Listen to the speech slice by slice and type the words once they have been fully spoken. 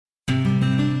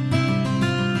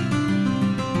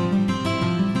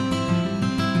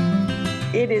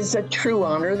It is a true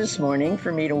honor this morning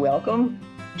for me to welcome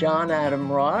John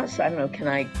Adam Ross. I don't know, can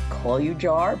I call you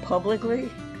Jar publicly?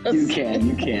 You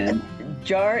can.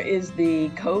 Jar is the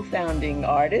co-founding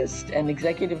artist and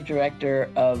executive director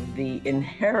of the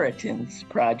Inheritance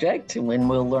Project, and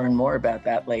we'll learn more about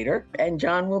that later. And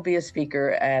John will be a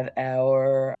speaker at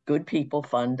our Good People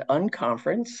Fund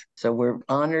Unconference. So we're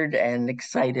honored and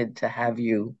excited to have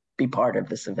you be part of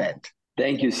this event.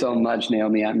 Thank you so much,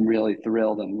 Naomi. I'm really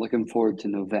thrilled. I'm looking forward to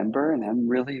November, and I'm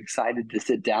really excited to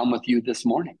sit down with you this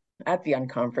morning. At the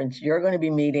Unconference, you're going to be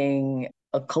meeting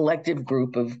a collective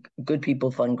group of Good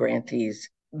People Fund grantees.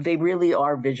 They really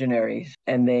are visionaries,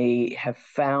 and they have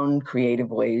found creative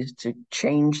ways to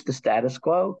change the status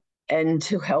quo and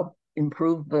to help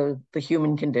improve the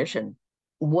human condition.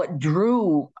 What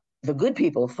drew the Good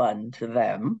People Fund to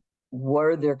them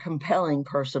were their compelling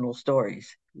personal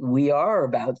stories. We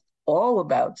are all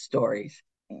about stories.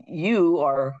 You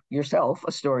are yourself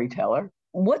a storyteller.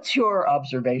 What's your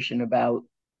observation about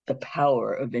the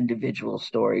power of individual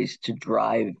stories to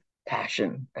drive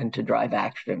passion and to drive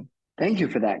action? Thank you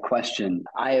for that question.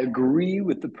 I agree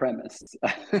with the premise.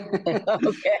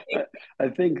 Okay. I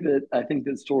think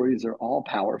that stories are all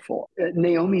powerful.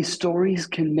 Naomi, stories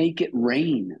can make it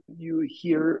rain. You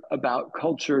hear about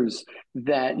cultures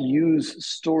that use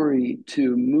story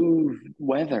to move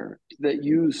weather, that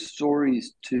use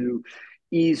stories to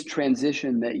ease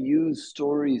transition, that use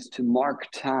stories to mark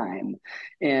time.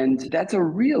 And that's a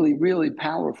really, really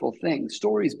powerful thing.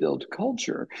 Stories build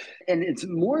culture. And it's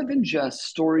more than just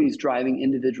stories driving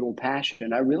individual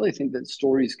passion. I really think that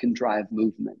stories can drive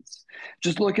movements.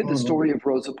 Just look at the story of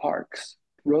Rosa Parks.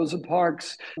 Rosa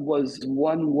Parks was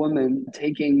one woman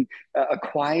taking a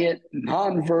quiet,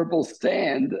 nonverbal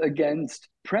stand against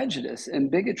prejudice and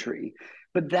bigotry.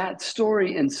 But that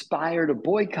story inspired a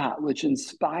boycott, which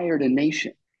inspired a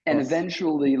nation and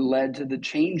eventually led to the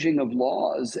changing of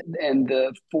laws and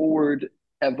the forward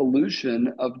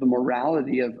evolution of the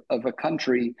morality of a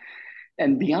country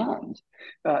and beyond.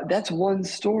 That's one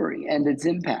story and its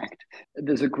impact.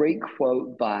 There's a great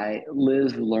quote by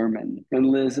Liz Lerman, and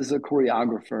Liz is a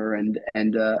choreographer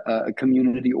and a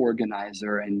community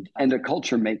organizer and a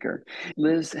culture maker.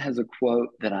 Liz has a quote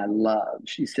that I love.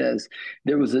 She says,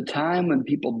 "There was a time when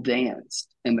people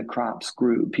danced and the crops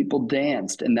grew. People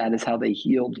danced, and that is how they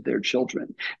healed their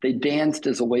children. They danced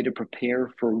as a way to prepare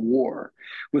for war.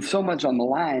 With so much on the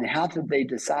line, how did they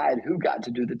decide who got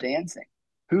to do the dancing?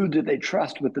 Who did they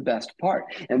trust with the best part?"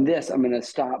 And this, I'm going to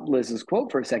stop Liz's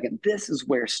quote for a second. This is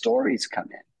where stories come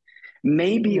in.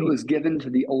 Maybe it was given to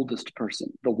the oldest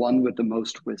person, the one with the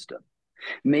most wisdom.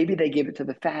 Maybe they gave it to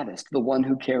the fattest, the one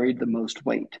who carried the most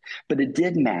weight. But it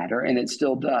did matter, and it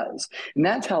still does. And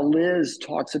that's how Liz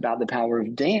talks about the power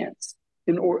of dance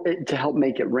in order to help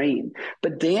make it rain.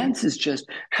 But dance is just,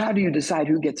 how do you decide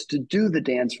who gets to do the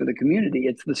dance for the community?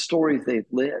 It's the stories they've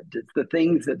lived. It's the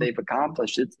things that they've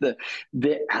accomplished. It's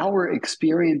our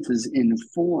experiences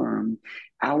inform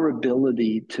our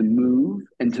ability to move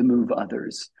and to move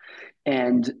others.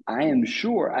 And I am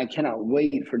sure, I cannot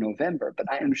wait for November,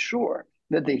 but I am sure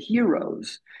that the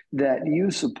heroes that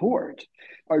you support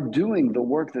are doing the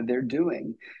work that they're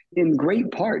doing in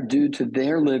great part due to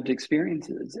their lived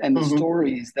experiences and the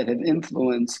stories that have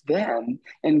influenced them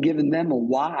and given them a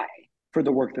why for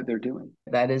the work that they're doing.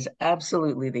 That is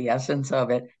absolutely the essence of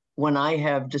it. When I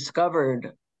have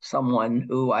discovered someone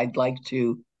who I'd like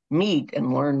to meet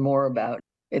and learn more about,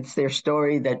 it's their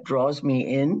story that draws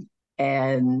me in.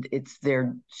 And it's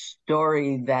their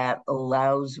story that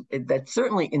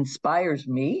certainly inspires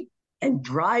me and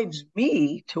drives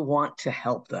me to want to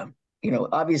help them. You know,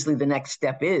 obviously the next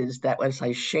step is that as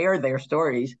I share their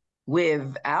stories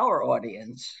with our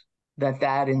audience,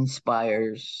 that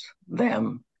inspires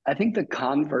them. I think the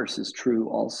converse is true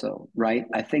also, right?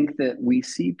 I think that we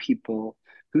see people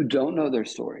who don't know their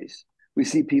stories. We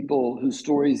see people whose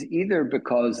stories, either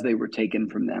because they were taken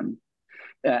from them,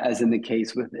 as in the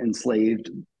case with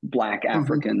enslaved Black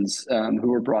Africans who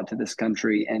were brought to this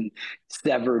country and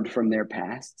severed from their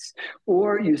pasts.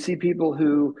 Or you see people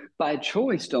who, by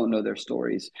choice, don't know their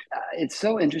stories. It's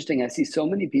so interesting. I see so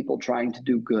many people trying to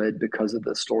do good because of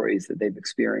the stories that they've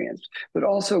experienced. But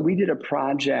also, we did a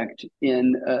project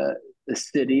in a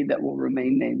city that will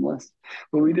remain nameless.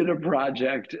 But we did a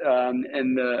project,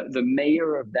 and the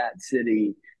mayor of that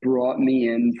city brought me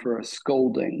in for a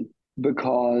scolding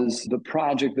because the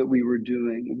project that we were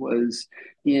doing was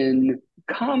in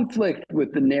conflict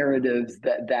with the narratives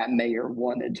that mayor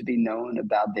wanted to be known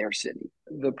about their city.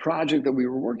 The project that we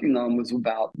were working on was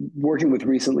about working with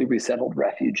recently resettled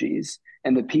refugees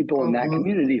and the people in that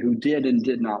community who did and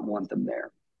did not want them there.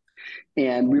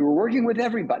 And we were working with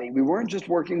everybody. We weren't just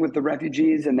working with the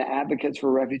refugees and the advocates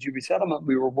for refugee resettlement.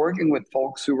 We were working with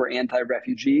folks who were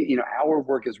anti-refugee. Our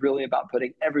work is really about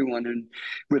putting everyone in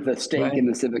with a stake Right. in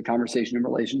the civic conversation and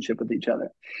relationship with each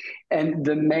other. And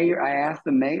I asked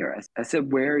the mayor, I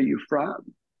said, "Where are you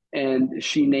from?" And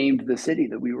she named the city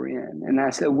that we were in. And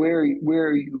I said, where are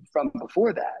you from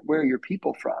before that? Where are your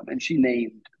people from? And she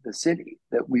named the city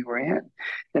that we were in.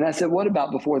 And I said, what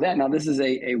about before that? Now, this is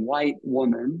a white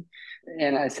woman.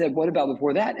 And I said, what about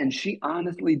before that? And she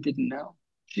honestly didn't know.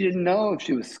 She didn't know if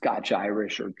she was Scotch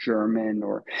Irish or German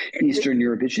or Eastern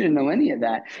European. She didn't know any of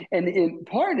that. And in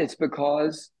part, it's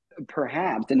because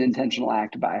perhaps an intentional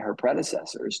act by her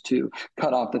predecessors to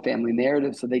cut off the family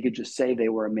narrative so they could just say they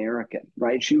were American,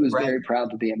 right? She was Right. very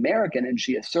proud to be American, and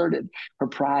she asserted her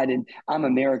pride in, I'm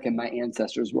American, my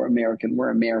ancestors were American,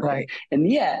 we're American. Right.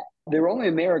 And yet they were only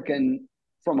American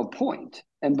from a point.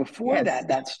 And before Yes. that,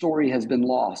 that story has been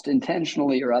lost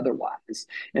intentionally or otherwise.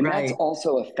 And that's Right.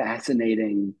 also a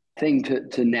fascinating thing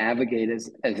to navigate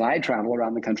as I travel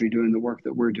around the country doing the work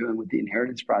that we're doing with the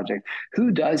Inheritance Project.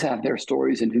 Who does have their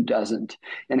stories and who doesn't?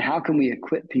 And how can we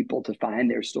equip people to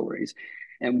find their stories?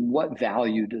 And what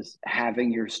value does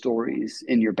having your stories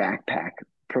in your backpack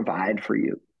provide for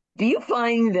you? Do you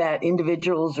find that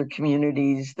individuals or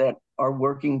communities that are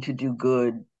working to do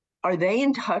good, are they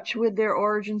in touch with their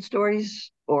origin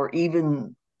stories or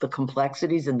even the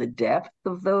complexities and the depth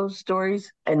of those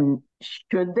stories? And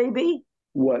should they be?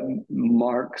 What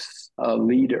marks a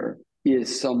leader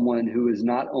is someone who is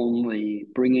not only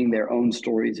bringing their own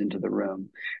stories into the room,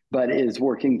 but is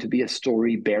working to be a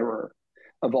story bearer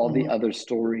of all the Mhm. other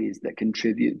stories that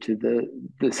contribute to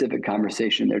the civic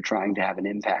conversation they're trying to have an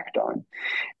impact on.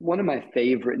 One of my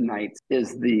favorite nights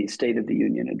is the State of the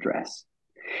Union address.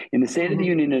 In the State of the Mhm.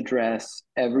 Union address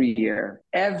every year,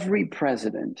 every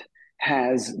president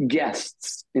has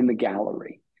guests in the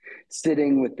gallery,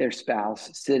 sitting with their spouse,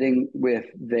 sitting with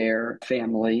their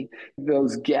family.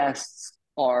 Those guests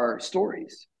are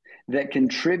stories that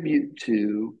contribute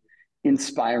to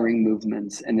inspiring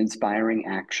movements and inspiring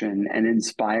action and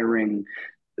inspiring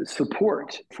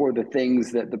support for the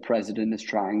things that the president is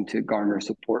trying to garner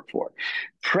support for.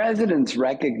 Presidents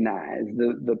recognize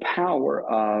the power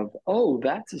of, oh,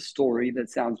 that's a story that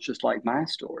sounds just like my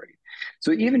story.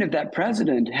 So even if that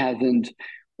president hasn't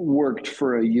worked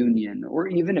for a union, or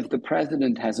even if the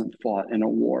president hasn't fought in a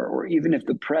war, or even if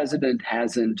the president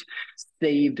hasn't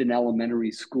saved an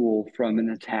elementary school from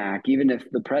an attack, even if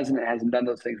the president hasn't done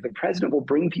those things, the president will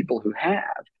bring people who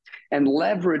have and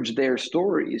leverage their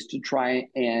stories to try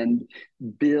and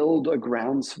build a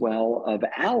groundswell of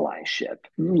allyship.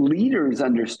 Leaders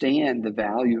understand the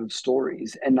value of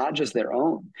stories and not just their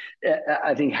own.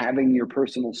 I think having your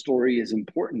personal story is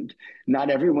important.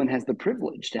 Not everyone has the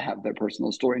privilege to have their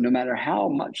personal story, no matter how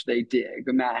much they dig,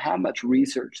 no matter how much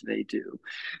research they do.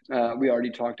 We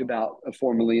already talked about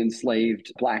formerly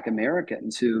enslaved Black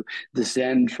Americans who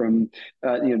descend from,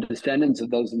 descendants of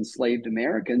those enslaved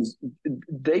Americans.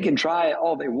 They can try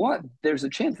all they want. There's a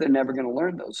chance they're never going to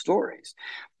learn those stories.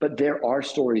 But there are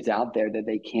stories out there that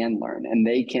they can learn, and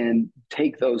they can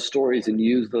take those stories and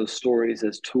use those stories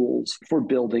as tools for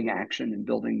building action and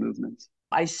building movements.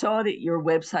 I saw that your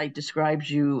website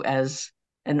describes you as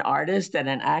an artist and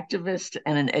an activist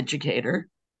and an educator.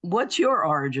 What's your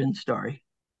origin story?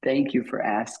 Thank you for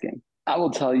asking. I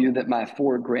will tell you that my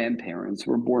four grandparents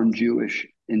were born Jewish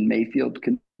in Mayfield,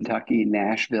 Kentucky,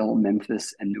 Nashville,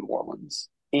 Memphis, and New Orleans.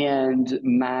 And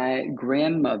my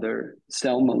grandmother,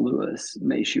 Selma Lewis,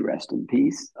 may she rest in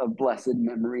peace, of blessed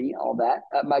memory, all that.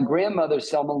 My grandmother,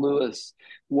 Selma Lewis,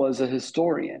 was a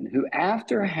historian who,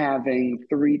 after having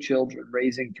three children,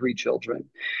 raising three children,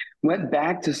 went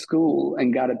back to school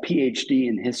and got a PhD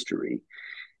in history.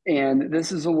 And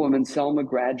this is a woman, Selma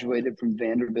graduated from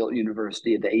Vanderbilt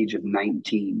University at the age of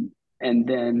 19 and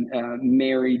then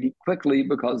married quickly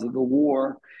because of the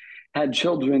war, had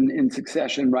children in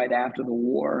succession right after the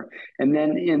war, and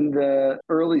then in the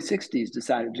early 60s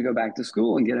decided to go back to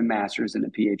school and get a master's and a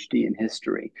PhD in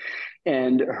history.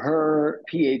 And her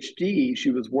PhD,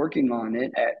 she was working on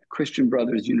it at Christian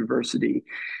Brothers University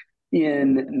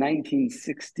in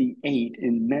 1968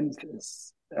 in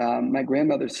Memphis. My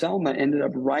grandmother Selma ended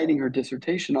up writing her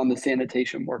dissertation on the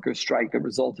sanitation workers' strike that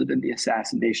resulted in the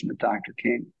assassination of Dr.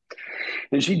 King.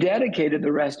 And she dedicated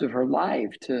the rest of her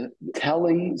life to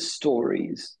telling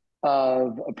stories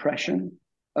of oppression,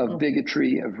 of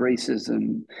bigotry, of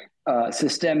racism,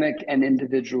 systemic and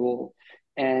individual,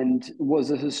 and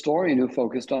was a historian who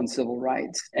focused on civil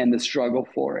rights and the struggle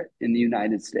for it in the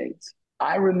United States.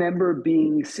 I remember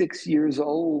being 6 years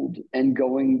old and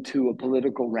going to a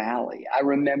political rally. I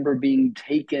remember being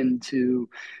taken to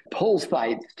polls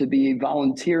fights to be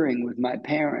volunteering with my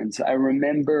parents. I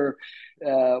remember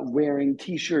wearing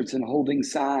T-shirts and holding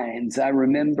signs. I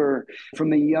remember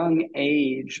from a young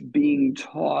age being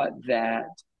taught that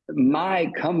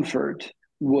my comfort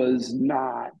was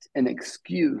not an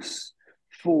excuse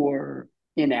for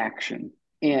inaction,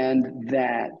 and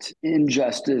that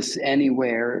injustice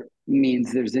anywhere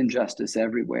means there's injustice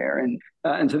everywhere.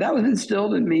 And so that was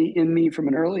instilled in me from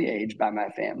an early age by my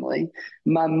family.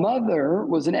 My mother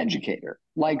was an educator.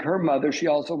 Like her mother, she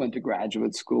also went to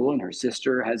graduate school, and her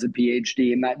sister has a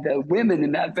PhD. And the women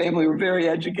in that family were very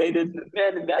educated. The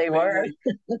men in that They were. family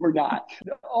were not.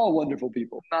 All wonderful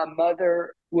people. My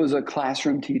mother was a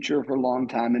classroom teacher for a long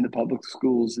time in the public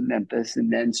schools in Memphis,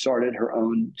 and then started her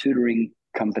own tutoring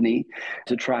company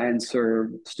to try and serve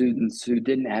students who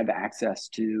didn't have access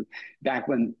to. Back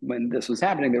when this was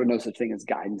happening, there were no such thing as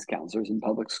guidance counselors in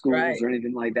public schools Right. or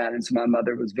anything like that. And so my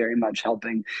mother was very much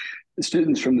helping the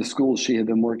students from the schools she had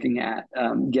been working at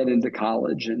get into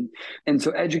college. And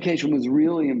so education was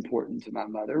really important to my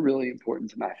mother, really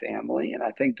important to my family. And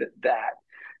I think that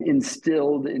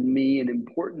instilled in me an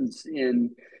importance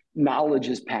in knowledge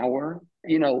is power.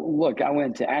 Look, I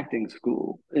went to acting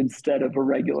school instead of a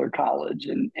regular college,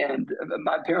 and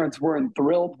my parents weren't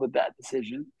thrilled with that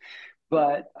decision.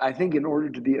 But I think in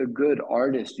order to be a good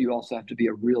artist, you also have to be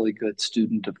a really good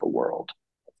student of the world.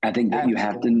 I think that you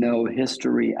have to Absolutely. know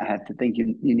history. I have to think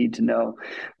you need to know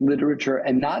literature,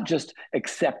 and not just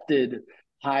accepted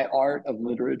high art of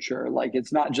literature. Like,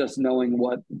 it's not just knowing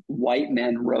what white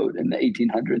men wrote in the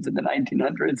 1800s and the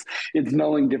 1900s. It's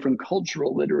knowing different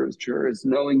cultural literature. It's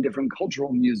knowing different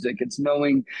cultural music. It's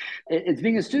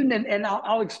being a student. And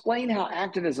I'll explain how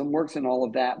activism works in all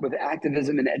of that, with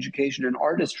activism in education and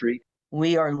artistry.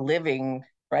 We are living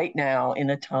right now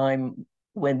in a time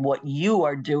when what you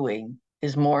are doing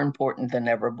is more important than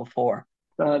ever before.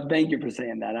 Thank you for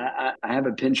saying that. I have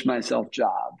a pinch myself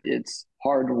job. It's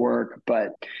hard work,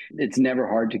 but it's never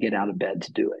hard to get out of bed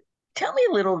to do it. Tell me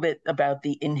a little bit about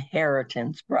the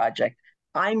Inheritance Project.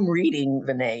 I'm reading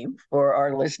the name for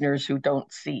our listeners who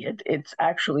don't see it. It's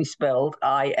actually spelled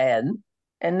IN,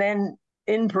 and then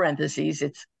in parentheses,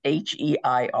 it's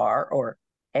HEIR or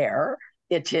air,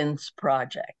 Itins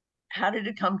Project. How did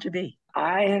it come to be?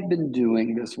 I have been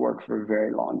doing this work for a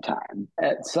very long time.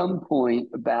 At some point,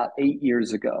 about 8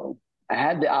 years ago, I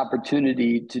had the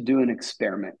opportunity to do an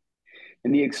experiment.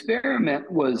 And the experiment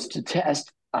was to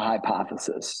test a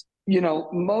hypothesis.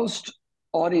 Most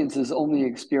audiences only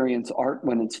experience art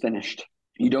when it's finished.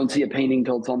 You don't see a painting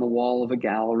till it's on the wall of a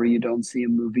gallery. You don't see a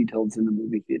movie till it's in the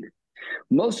movie theater.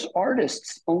 Most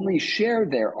artists only share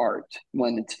their art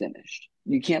when it's finished.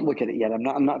 You can't look at it yet.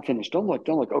 I'm not finished. Don't look,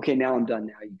 don't look. Okay, now I'm done.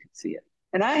 Now you can see it.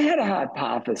 And I had a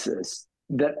hypothesis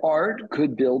that art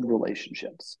could build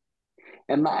relationships.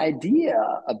 And my idea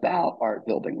about art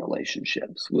building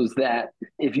relationships was that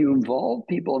if you involve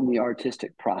people in the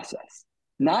artistic process,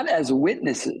 not as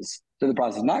witnesses to the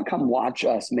process, not come watch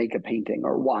us make a painting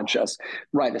or watch us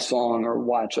write a song or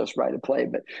watch us write a play,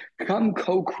 but come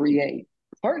co-create.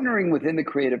 Partnering within the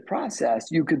creative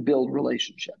process, you could build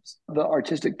relationships. The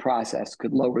artistic process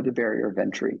could lower the barrier of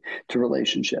entry to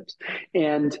relationships.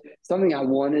 And something I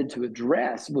wanted to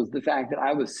address was the fact that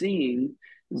I was seeing,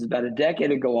 this is about a decade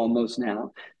ago almost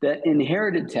now, that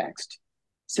inherited text,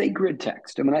 sacred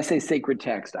text, and when I say sacred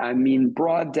text, I mean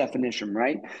broad definition,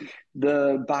 right?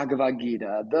 The Bhagavad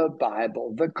Gita, the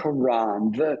Bible, the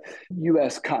Quran, the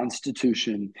US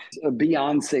Constitution,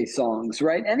 Beyonce songs,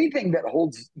 right? Anything that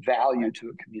holds value to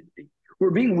a community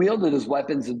were being wielded as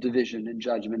weapons of division and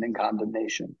judgment and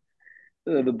condemnation.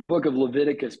 The book of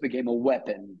Leviticus became a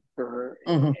weapon for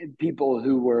Mhm. people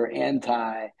who were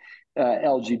anti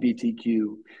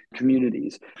LGBTQ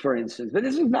communities, for instance. But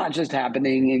this was not just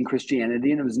happening in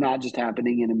Christianity, and it was not just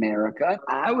happening in America.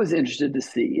 I was interested to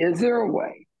see, is there a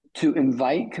way to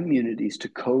invite communities to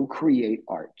co-create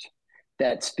art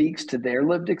that speaks to their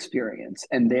lived experience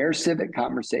and their civic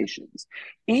conversations,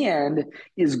 and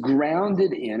is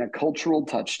grounded in a cultural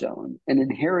touchstone, an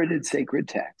inherited sacred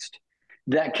text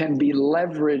that can be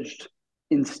leveraged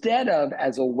instead of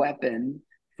as a weapon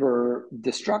for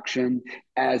destruction,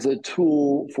 as a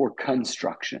tool for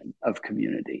construction of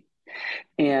community.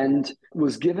 And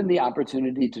was given the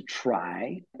opportunity to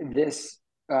try this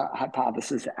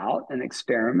hypothesis out, an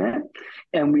experiment.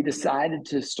 And we decided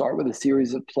to start with a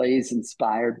series of plays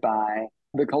inspired by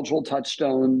the cultural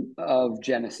touchstone of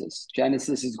Genesis.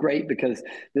 Genesis is great because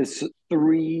there's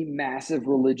three massive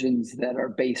religions that are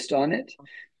based on it.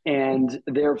 And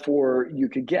therefore, you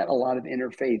could get a lot of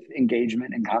interfaith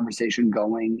engagement and conversation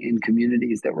going in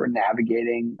communities that were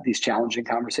navigating these challenging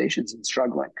conversations and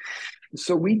struggling.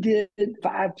 So we did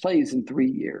 5 plays in 3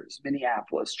 years: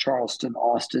 Minneapolis, Charleston,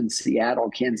 Austin, Seattle,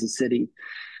 Kansas City,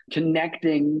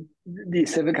 connecting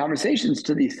these civic conversations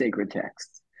to these sacred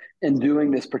texts and doing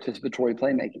this participatory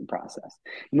playmaking process.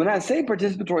 And when I say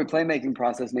participatory playmaking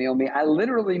process, Naomi, I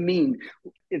literally mean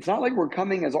it's not like we're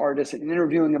coming as artists and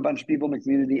interviewing a bunch of people in the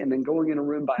community and then going in a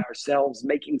room by ourselves,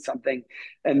 making something,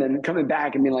 and then coming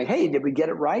back and being like, hey, did we get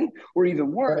it right? Or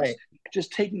even worse, Right.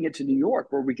 just taking it to New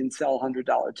York where we can sell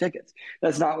 $100 tickets.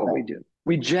 That's not what we Right. do.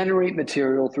 We generate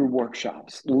material through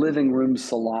workshops, living room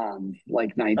salons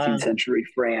like 19th century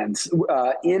France,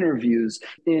 interviews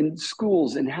in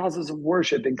schools, in houses of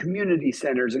worship, in community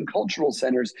centers, and cultural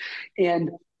centers. And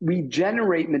we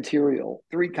generate material,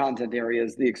 3 content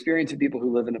areas: the experience of people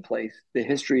who live in a place, the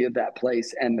history of that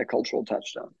place, and the cultural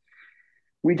touchstone.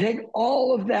 We take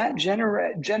all of that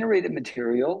generated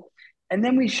material and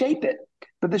then we shape it.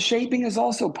 But the shaping is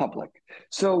also public.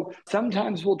 So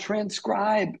sometimes we'll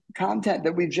transcribe content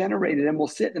that we've generated and we'll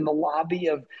sit in the lobby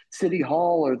of City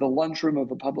Hall or the lunchroom of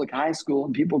a public high school,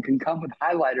 and people can come with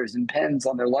highlighters and pens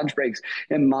on their lunch breaks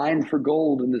and mine for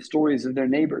gold in the stories of their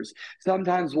neighbors.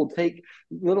 Sometimes we'll take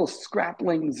little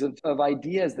scraplings of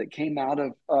ideas that came out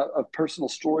of personal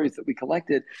stories that we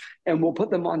collected, and we'll put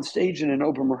them on stage in an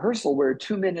open rehearsal where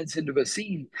 2 minutes into a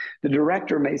scene, the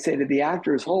director may say to the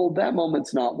actors, hold, that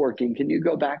moment's not working. Can you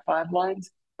go back 5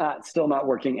 lines? It's still not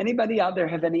working. Anybody out there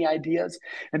have any ideas?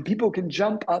 And people can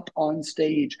jump up on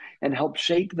stage and help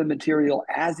shape the material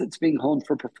as it's being honed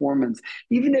for performance.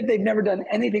 Even if they've never done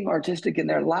anything artistic in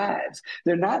their lives,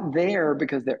 they're not there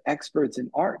because they're experts in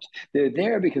art. They're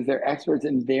there because they're experts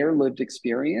in their lived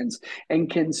experience and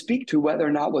can speak to whether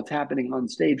or not what's happening on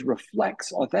stage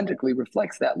authentically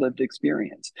reflects that lived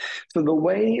experience. So the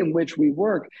way in which we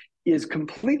work is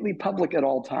completely public at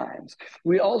all times.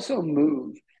 We also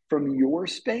move from your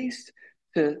space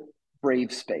to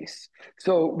brave space.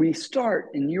 So we start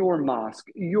in your mosque,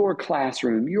 your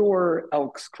classroom, your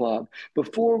Elks Club,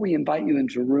 before we invite you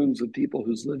into rooms with people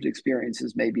whose lived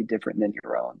experiences may be different than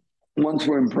your own. Once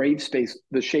we're in brave space,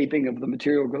 the shaping of the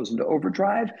material goes into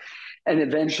overdrive, and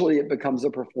eventually it becomes a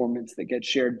performance that gets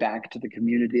shared back to the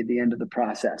community at the end of the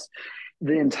process.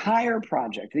 The entire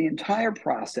project, the entire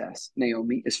process,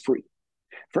 Naomi, is free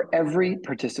for every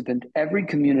participant, every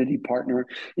community partner.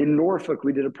 In Norfolk,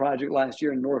 we did a project last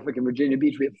year in Norfolk and Virginia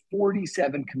Beach. We have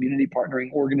 47 community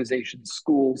partnering organizations,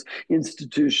 schools,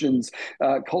 institutions,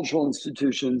 cultural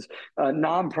institutions,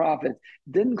 nonprofits.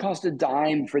 Didn't cost a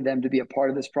dime for them to be a part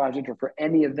of this project, or for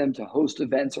any of them to host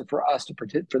events, or for us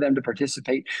for them to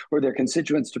participate, or their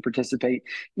constituents to participate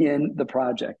in the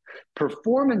project.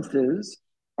 Performances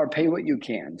are pay what you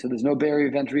can. So there's no barrier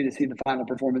of entry to see the final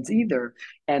performance either.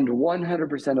 And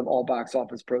 100% of all box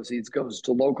office proceeds goes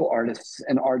to local artists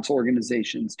and arts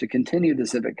organizations to continue the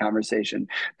civic conversation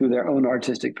through their own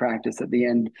artistic practice at the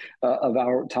end of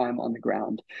our time on the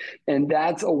ground. And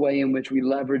that's a way in which we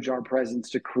leverage our presence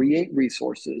to create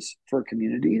resources for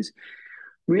communities.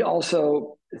 We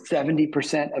also,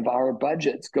 70% of our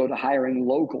budgets go to hiring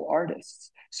local artists.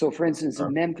 So, for instance,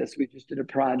 in Memphis, we just did a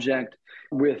project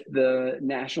with the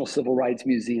National Civil Rights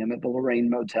Museum at the Lorraine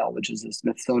Motel, which is a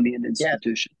Smithsonian Yes.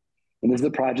 institution. And this is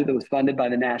a project that was funded by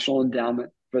the National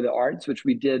Endowment for the Arts, which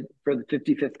we did for the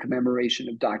 55th commemoration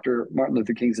of Dr. Martin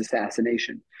Luther King's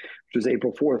assassination, which was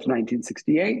April 4th,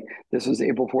 1968. This was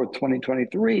April 4th,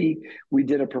 2023. We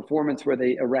did a performance where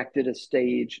they erected a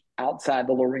stage outside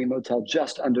the Lorraine Motel,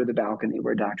 just under the balcony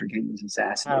where Dr. King was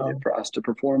assassinated, for us to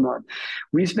perform on.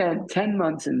 We spent 10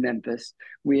 months in Memphis.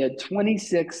 We had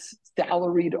 26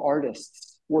 salaried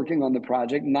artists working on the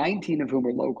project, 19 of whom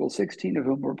were local, 16 of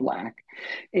whom were Black.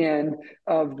 And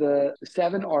of the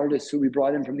 7 artists who we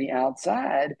brought in from the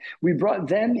outside, we brought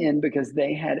them in because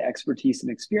they had expertise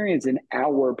and experience in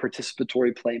our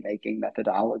participatory playmaking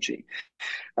methodology.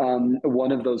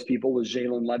 One of those people was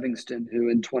Jalen Livingston, who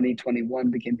in 2021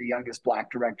 became the youngest Black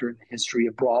director in the history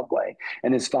of Broadway.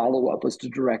 And his follow-up was to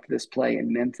direct this play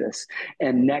in Memphis.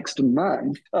 And next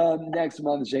month,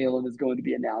 Jalen is going to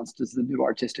be announced as the new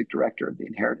artistic director of the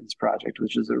Inheritance Project,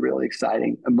 which is a really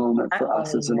exciting moment for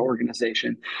us as an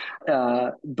organization.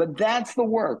 But that's the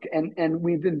work. And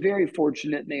we've been very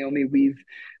fortunate, Naomi.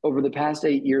 Over the past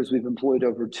 8 years, we've employed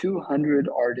over 200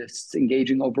 artists,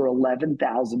 engaging over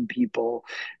 11,000 people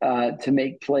to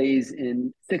make plays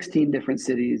in 16 different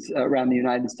cities around the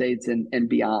United States and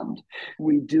beyond.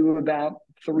 We do about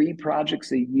 3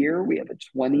 projects a year. We have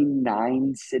a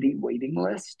 29 city waiting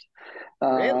list.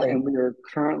 And Really? we are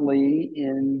currently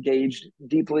engaged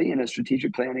deeply in a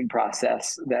strategic planning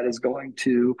process that is going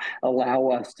to allow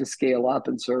us to scale up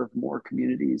and serve more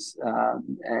communities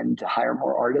and to hire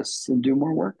more artists and do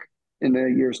more work in the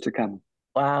years to come.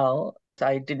 Wow.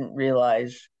 I didn't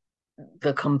realize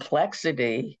the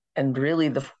complexity and really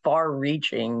the far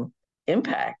reaching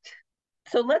impact.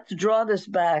 So let's draw this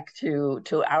back to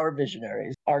our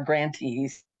visionaries, our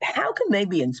grantees. How can they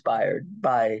be inspired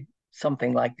by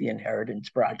something like the Inheritance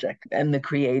Project and the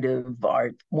creative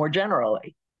art more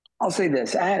generally? I'll say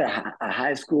this. I had a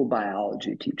high school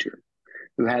biology teacher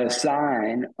who had a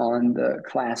sign on the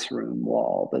classroom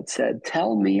wall that said,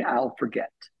 "Tell me, I'll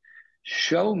forget.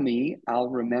 Show me, I'll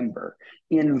remember.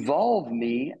 Involve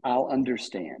me, I'll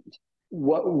understand."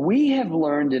 What we have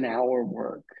learned in our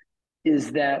work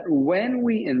is that when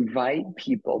we invite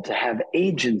people to have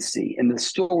agency in the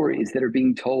stories that are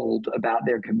being told about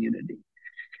their community,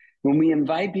 when we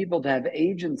invite people to have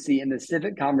agency in the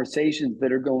civic conversations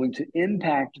that are going to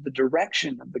impact the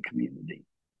direction of the community,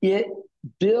 it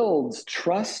builds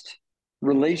trust,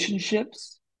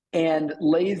 relationships, and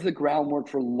lays the groundwork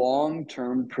for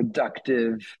long-term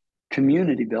productive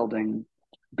community building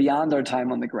beyond our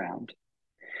time on the ground.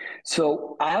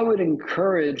 So I would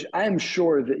encourage, I'm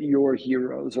sure that your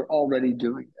heroes are already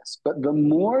doing this, but the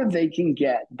more they can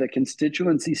get the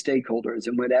constituency stakeholders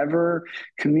in whatever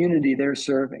community they're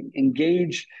serving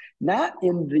engaged, not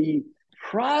in the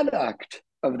product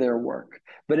of their work,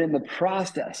 but in the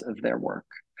process of their work,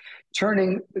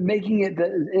 making it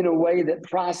in a way that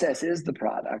process is the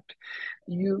product,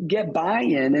 you get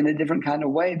buy-in a different kind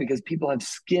of way because people have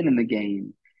skin in the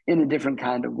game in a different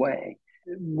kind of way.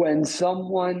 When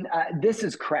someone, this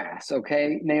is crass,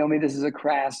 okay, Naomi, this is a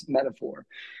crass metaphor.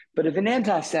 But if an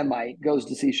anti-Semite goes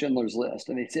to see Schindler's List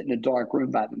and they sit in a dark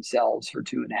room by themselves for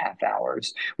 2.5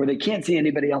 hours where they can't see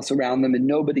anybody else around them and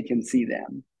nobody can see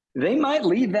them, they might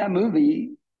leave that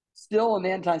movie still an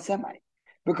anti-Semite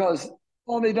because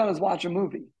all they've done is watch a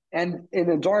movie. And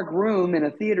in a dark room in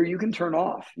a theater, you can turn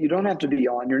off. You don't have to be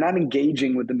on. You're not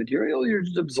engaging with the material, you're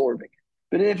just absorbing it.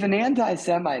 But if an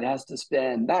anti-Semite has to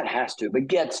spend, not has to, but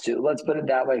gets to, let's put it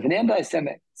that way, if an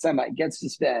anti-Semite gets to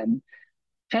spend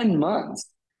 10 months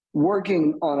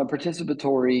working on a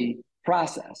participatory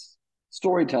process,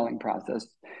 storytelling process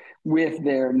with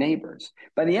their neighbors,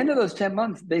 by the end of those 10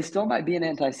 months, they still might be an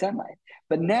anti-Semite.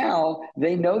 But now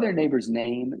they know their neighbor's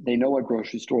name. They know what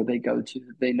grocery store they go to.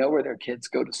 They know where their kids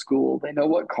go to school. They know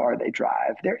what car they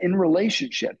drive. They're in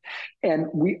relationship. And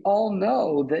we all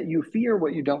know that you fear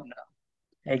what you don't know.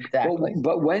 Exactly.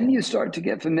 But when you start to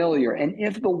get familiar, and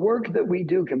if the work that we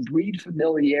do can breed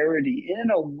familiarity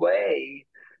in a way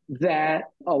that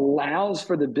allows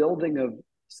for the building of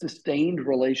sustained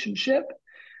relationship,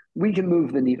 we can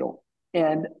move the needle.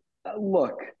 And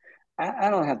look,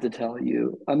 I don't have to tell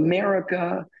you,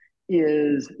 America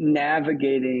is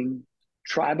navigating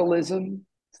tribalism,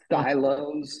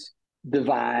 silos,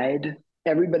 divide.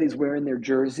 Everybody's wearing their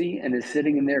jersey and is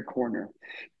sitting in their corner.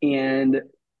 And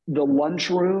the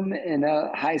lunchroom in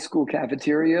a high school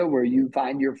cafeteria where you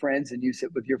find your friends and you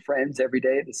sit with your friends every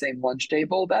day at the same lunch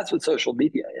table, that's what social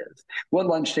media is. What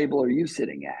lunch table are you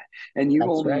sitting at? And you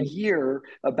That's only right. hear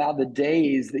about the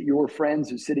days that your friends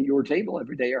who sit at your table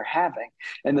every day are having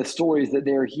and the stories that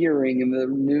they're hearing and the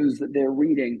news that they're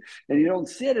reading. And you don't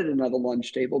sit at another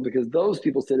lunch table because those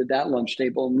people sit at that lunch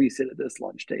table and we sit at this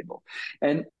lunch table.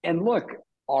 And look,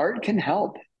 art can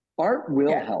help. Art will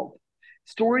Yeah. help.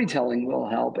 Storytelling will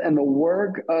help. And the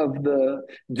work of the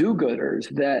do gooders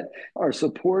that are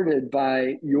supported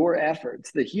by your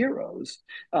efforts, the heroes,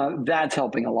 that's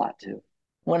helping a lot too.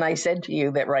 When I said to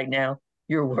you that right now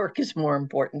your work is more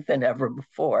important than ever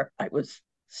before, I was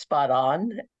spot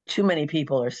on. Too many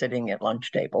people are sitting at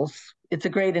lunch tables. It's a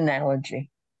great analogy.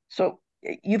 So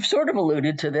you've sort of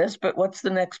alluded to this, but what's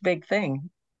the next big thing?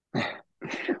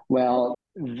 Well,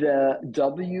 the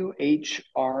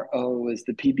WHRO is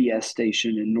the PBS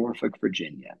station in Norfolk,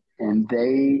 Virginia, and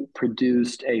they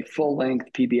produced a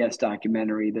full-length PBS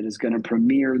documentary that is going to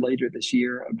premiere later this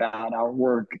year about our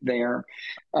work there.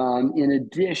 In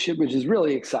addition, which is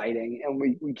really exciting,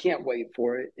 and we can't wait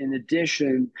for it. In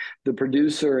addition, the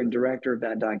producer and director of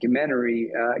that documentary,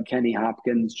 Kenny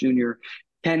Hopkins Jr.,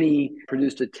 Kenny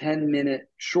produced a 10-minute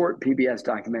short PBS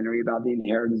documentary about the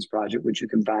Inheritance Project, which you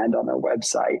can find on our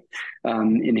website,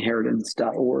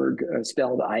 inheritance.org,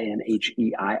 spelled Right.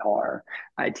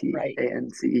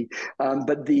 INHERITANCE.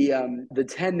 But the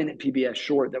 10-minute PBS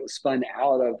short that was spun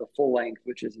out of the full length,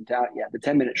 which isn't out yet, the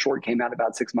 10-minute short came out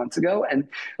about 6 months ago. And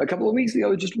a couple of weeks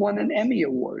ago, it just won an Emmy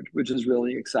Award, which is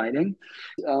really exciting.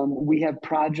 We have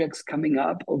projects coming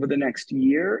up over the next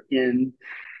year in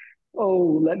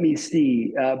let me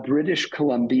see. British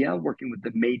Columbia, working with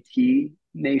the Métis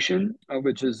Nation,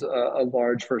 which is a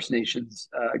large First Nations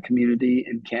community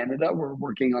in Canada. We're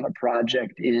working on a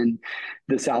project in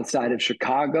the south side of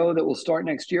Chicago that will start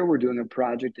next year. We're doing a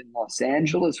project in Los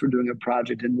Angeles. We're doing a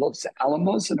project in Los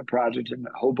Alamos and a project in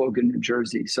Hoboken, New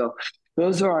Jersey. So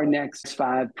those are our next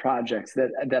 5 projects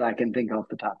that I can think off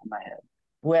the top of my head.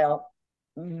 Well,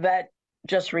 that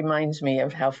just reminds me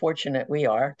of how fortunate we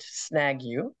are to snag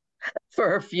you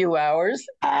for a few hours.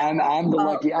 I'm the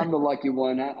lucky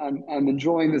one. I'm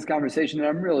enjoying this conversation, and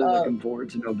I'm really looking forward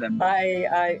to November.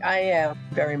 I am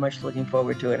very much looking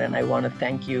forward to it, and I want to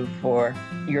thank you for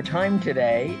your time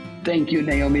today. Thank you,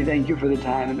 Naomi. Thank you for the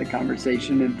time and the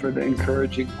conversation, and for the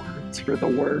encouraging words for the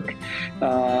work.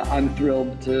 I'm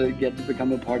thrilled to get to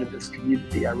become a part of this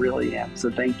community. I really am. So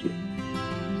thank you.